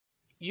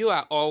You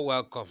are all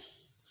welcome.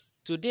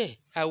 Today,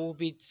 I will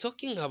be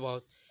talking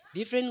about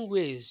different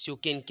ways you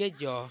can get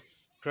your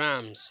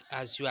grams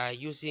as you are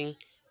using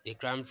the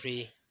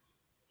Gramfree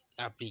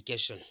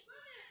application.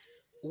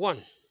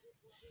 1.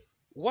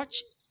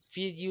 Watch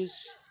videos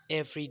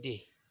every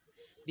day.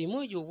 The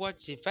more you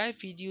watch the 5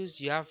 videos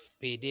you have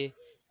per day,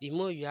 the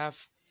more you have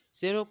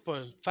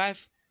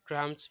 0.5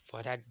 grams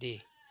for that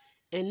day.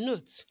 And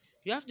note,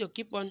 you have to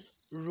keep on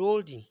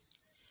rolling.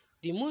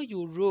 The more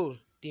you roll,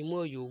 the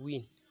more you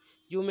win.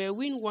 You may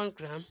win 1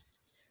 gram,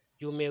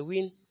 you may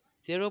win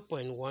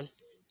 0.1,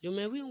 you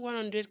may win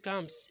 100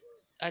 grams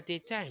at a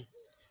time.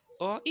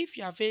 Or if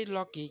you are very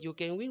lucky, you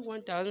can win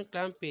 1000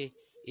 grams per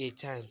a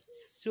time.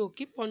 So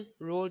keep on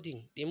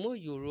rolling. The more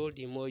you roll,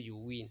 the more you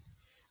win.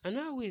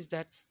 Another way is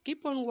that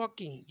keep on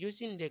working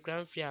using the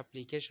Gramfree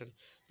application,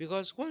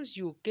 because once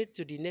you get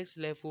to the next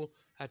level,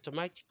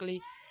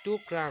 automatically 2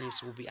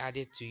 grams will be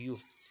added to you.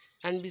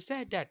 And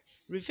besides that,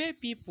 refer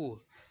people.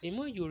 The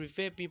more you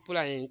refer people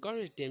and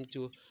encourage them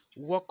to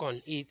work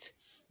on it,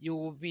 you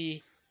will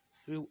be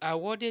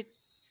awarded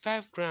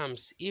 5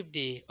 grams if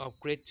they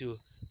upgrade to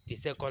the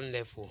second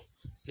level.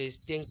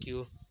 Please, thank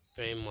you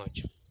very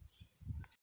much.